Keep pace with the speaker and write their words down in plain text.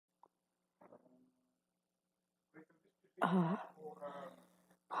Uh,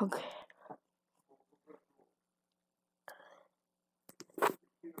 okay.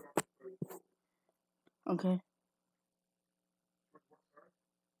 Okay.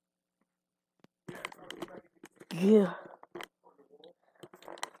 Yeah.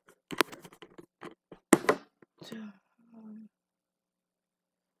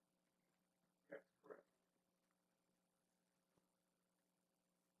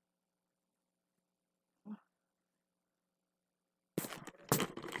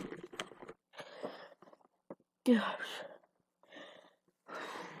 Gosh.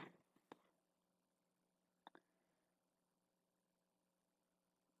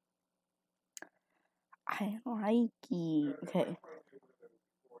 I like it. Okay.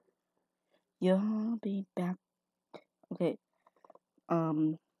 You'll be back. Okay.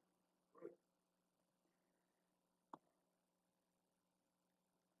 Um.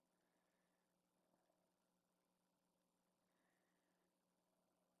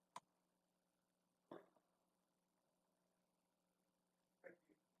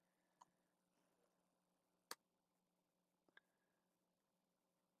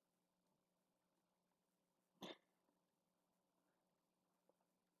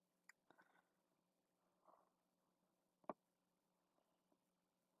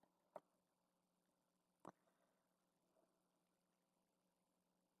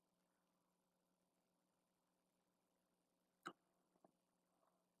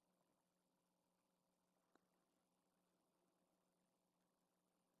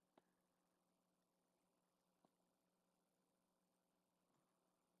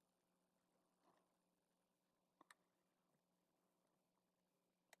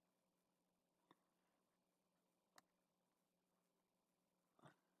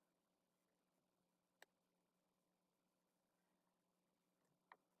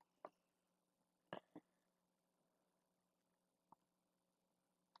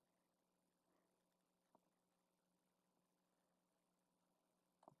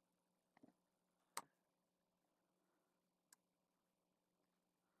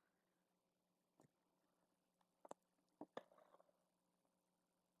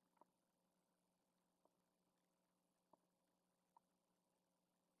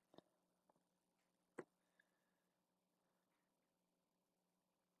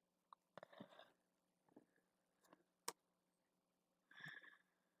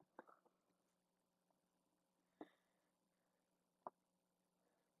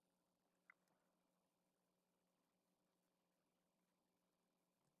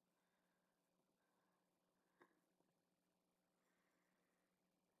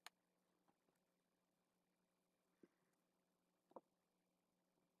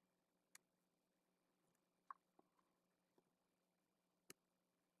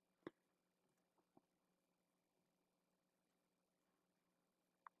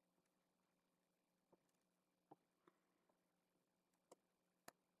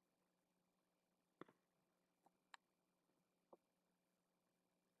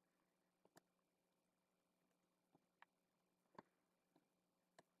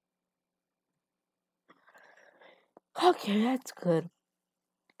 Okay, that's good.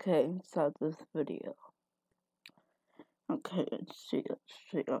 Okay, start this video. Okay, let's see.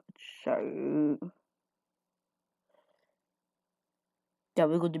 Yeah,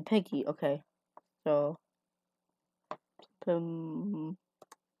 we go to Piggy. Okay, so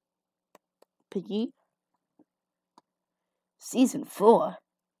Piggy season 4.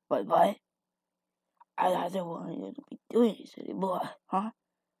 But what? I don't want you to be doing this anymore, huh?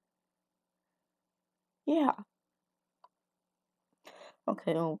 Yeah.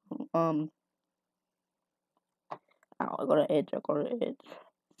 Okay. Ow, I got an itch.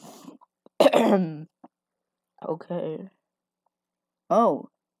 Okay.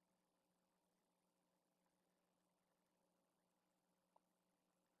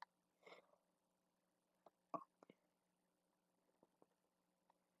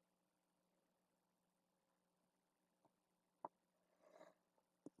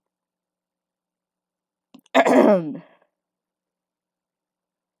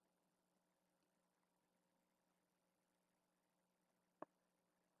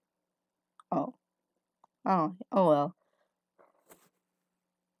 Oh. Oh. Oh well.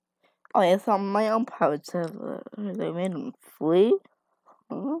 Oh, it's on my own powered server. They made him free?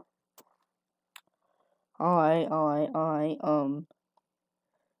 Huh? Alright.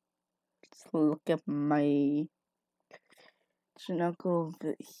 Let's look at my. Should I go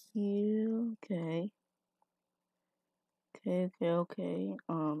over here? Okay. Okay.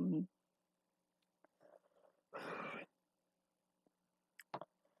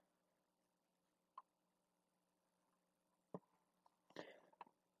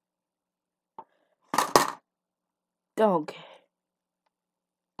 Okay.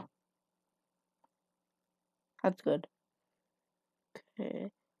 That's good.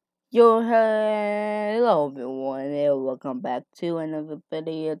 Okay. Hello everyone, and welcome back to another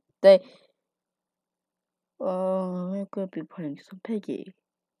video today. We're gonna be playing some Piggy.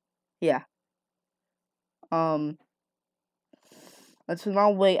 Yeah. It's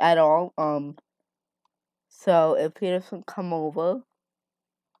not wait at all. So if he doesn't come over,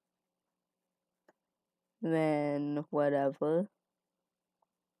 then whatever.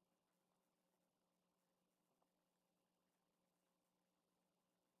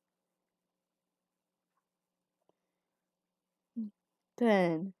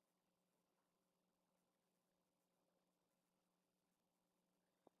 Then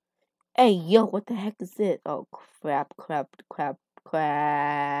hey yo, what the heck is this? Oh crap.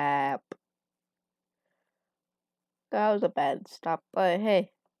 That was a bad stop, but hey.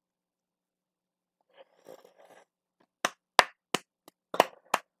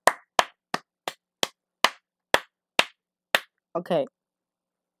 Okay.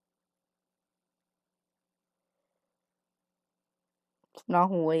 It's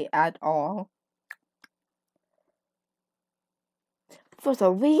not wait at all. First of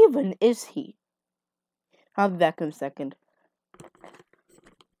all, where even is he? I'll be back in a second.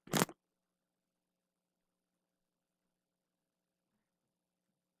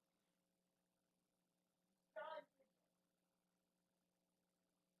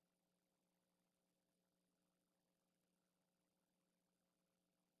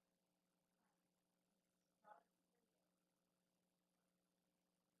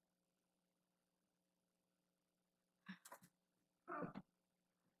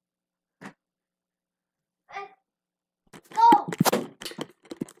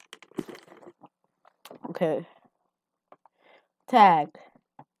 Okay. Tag.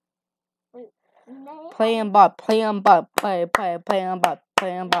 Play and bot. Play and bot. Play and bot. Play and bot.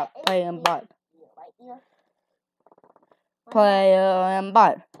 Play and bot. Player and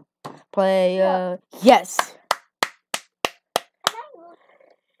bot. Player. Yes.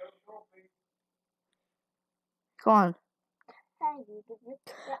 Go on.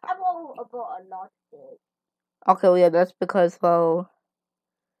 Okay, well, yeah, that's because, well,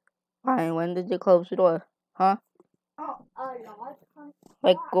 fine, when did you close the door? Huh?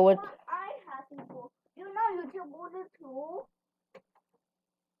 Like, go with...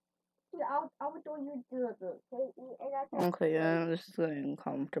 Okay, yeah, this is getting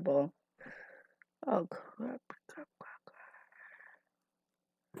uncomfortable. Oh, crap.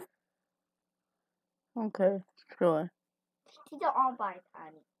 Okay, sure. These are all by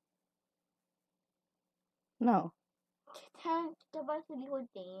Tiny. No. The bus is little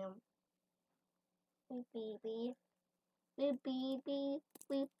damn. Beep beep beep. Beep beep beep.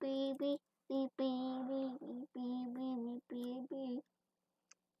 Beep beep beep. Beep beep beep. Beep beep beep. Beep beep.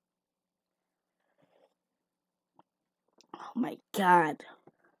 Oh my god.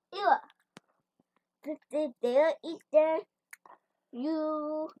 Ew. There is there.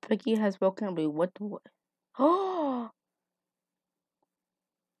 You. Piggy has broken away. What the what? Oh!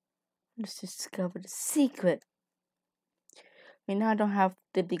 Let's discover the secret. We now don't have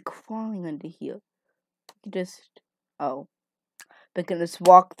to be crawling under here. We can just... Oh. We can just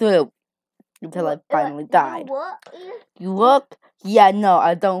walk through until I finally died. You look? Yeah, no,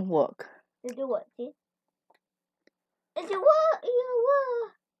 I don't look. Did you what? See? Did you what? You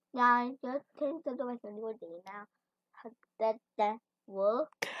what? Yeah, just take the rest of your day now. That work.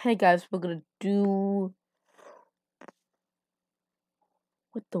 Hey guys, we're gonna do...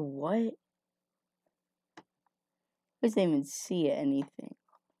 What the what? I didn't even see anything.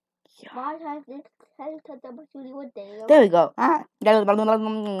 Why has this day? There we go. Ah.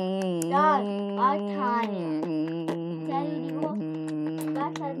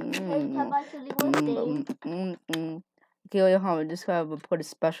 Okay, wait, hold on. Just gotta report a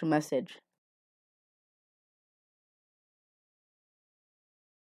special message.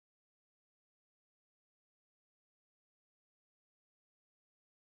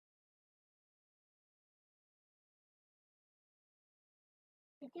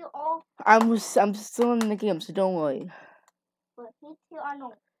 I'm still in the game, so don't worry.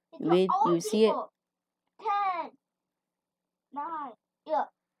 You see it? 10, 9, yeah.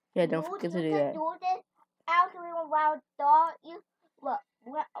 Yeah, don't forget to do that.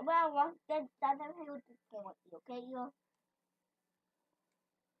 Okay, you.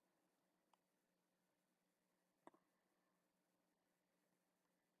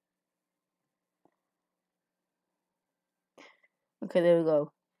 Okay, there we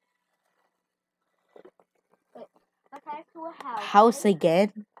go. Okay, to a house. House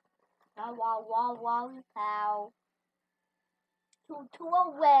again? Wow, house. to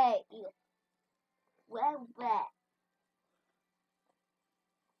away. Where?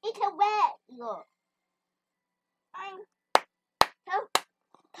 It's away. I'm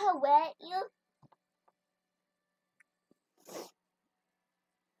to away.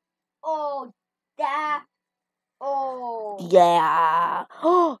 Oh, that. Oh. Yeah.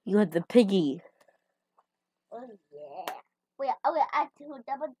 Oh, you had the piggy. Oh yeah. Wait, I tell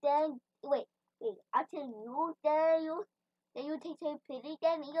double then. Wait. I tell you then you take a pity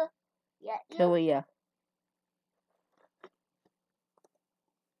then you. Yeah. Oh yeah.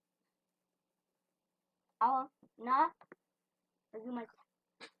 Oh, not. You might.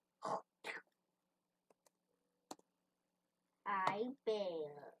 I bear.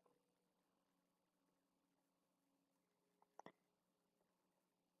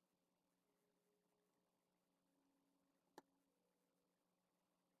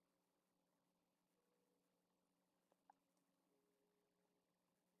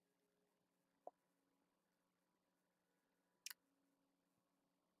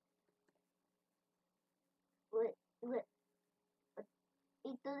 Wait.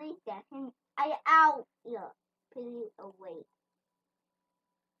 Italy dancing. I out here. Pity away.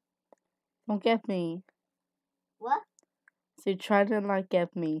 Don't get me. What? So try to not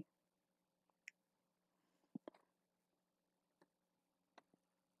get me.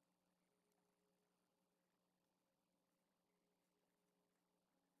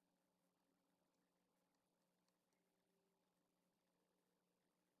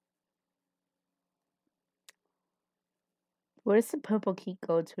 Where does the purple key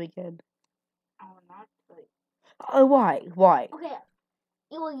go to again? Oh, not good. Oh, why? Why? Okay.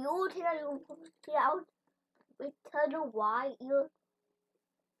 You tell out. Return why you.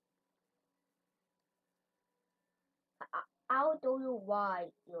 I'll tell you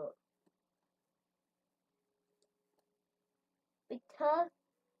why you. Because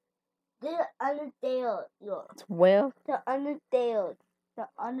they're under there. You. Where? The under there. The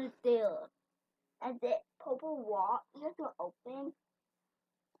under there. And the purple wall you have to open.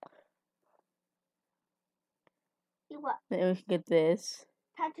 You what? Then we can get this.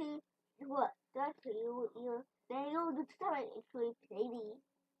 Tattoo. You what? That's you. Then you do something actually pretty.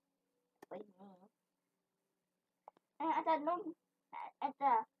 Like me. And at the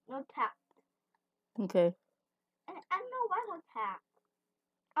no tap. Okay. And I don't know why no tap.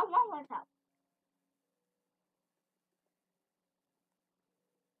 I want one tap.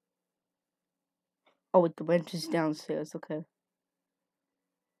 Oh, wait, the bench is downstairs. Okay.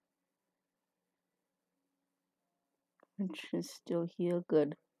 Bench is still here.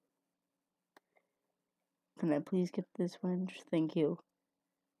 Good. Can I please get this wrench? Thank you.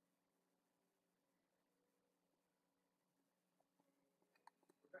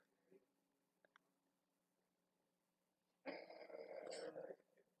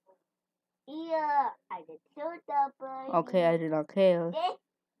 Yeah, I did so double. Okay, I do not care.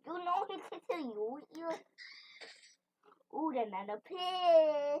 You know he to you. Ooh, another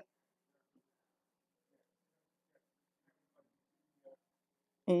pig.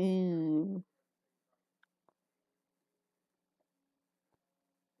 Ooh.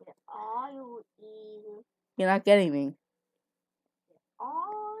 All you eat. You're not getting me.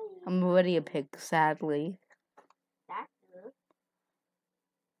 All I'm already a pig, sadly. That's good.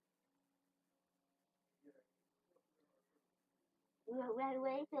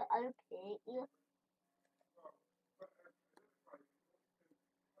 Where's the other pig?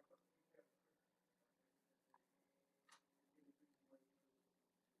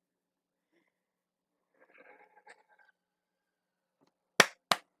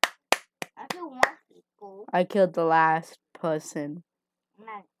 I feel one people. I killed the last person.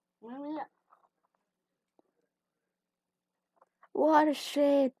 What a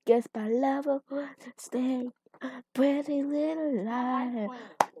shit. Guess my lover was stay. Pretty little lie.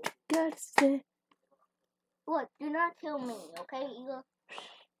 Gotta say. Look, do not kill me, okay?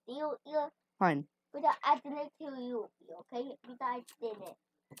 You. Fine. But I didn't kill you, okay? Because I didn't.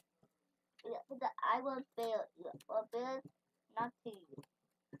 But I will fail you. Or fail not to you.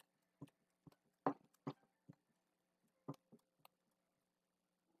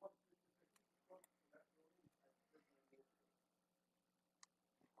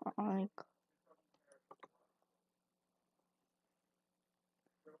 Like.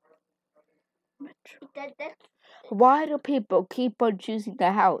 Why do people keep on choosing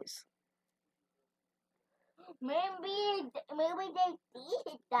the house? Maybe they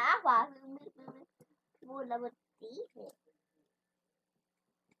did that one. People never did it.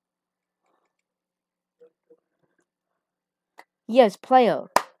 Yes, player.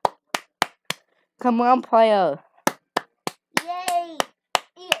 Come on, player. Yay!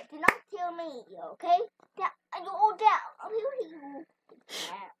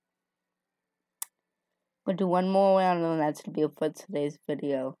 Yeah. We'll do one more round and that's gonna be it for today's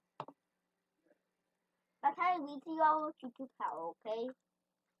video. That's how we see our YouTube channel, okay?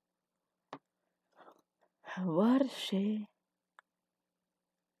 What is she?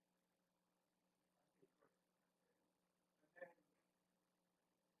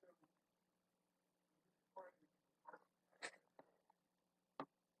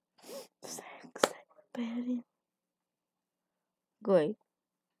 Sex, baby. Good.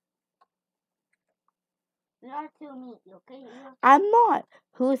 You're not kill me, okay? I'm not.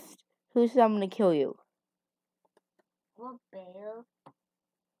 Who said I'm gonna kill you? You're bear.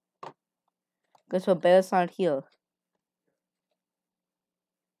 Guess what? Bear's not here.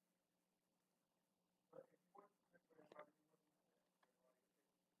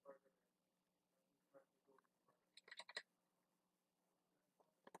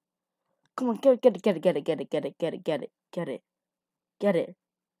 Come on, get it.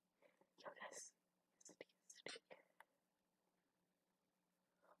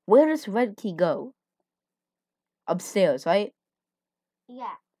 Where does Red Key go? Upstairs, right?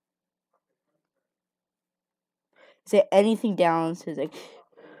 Yeah. Is there anything downstairs? Like,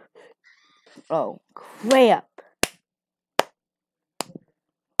 oh, crap.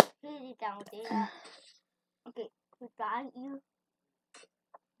 Here's it down there. Okay, we got you.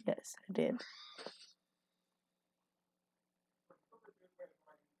 Yes, I did.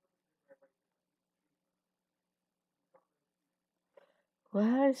 What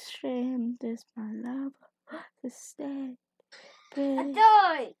a shame this my love to stay. A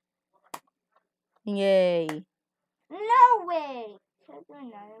toy! Yay. No way! That's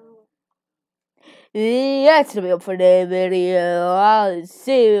gonna be it for the video. I'll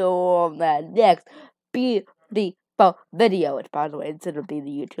see you on the next beautiful video. Which, by the way, it's gonna be the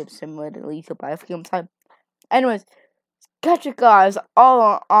YouTube simulator, at least by a few time. Anyways, catch you guys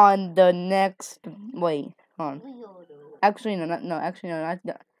all on the next. Wait, hold on. Actually, not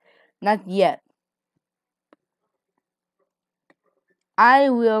yet. I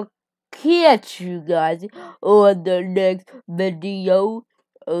will catch you guys on the next video.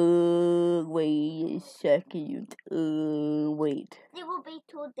 Wait a second. Wait. It will be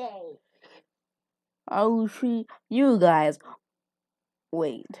today. I'll see you guys.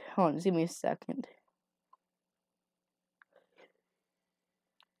 Wait, hold on, give me a second.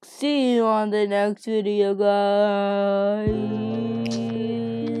 See you on the next video, guys.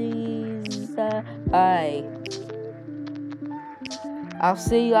 Bye. I'll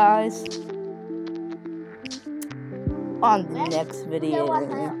see you guys on the next video.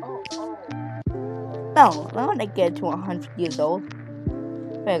 No, I want to get to 100 years old.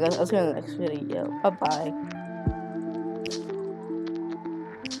 Okay, guys, I'll see you in the next video. Bye-bye.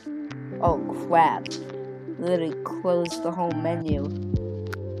 Oh, crap. Literally closed the whole menu.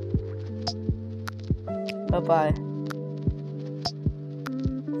 Bye-bye.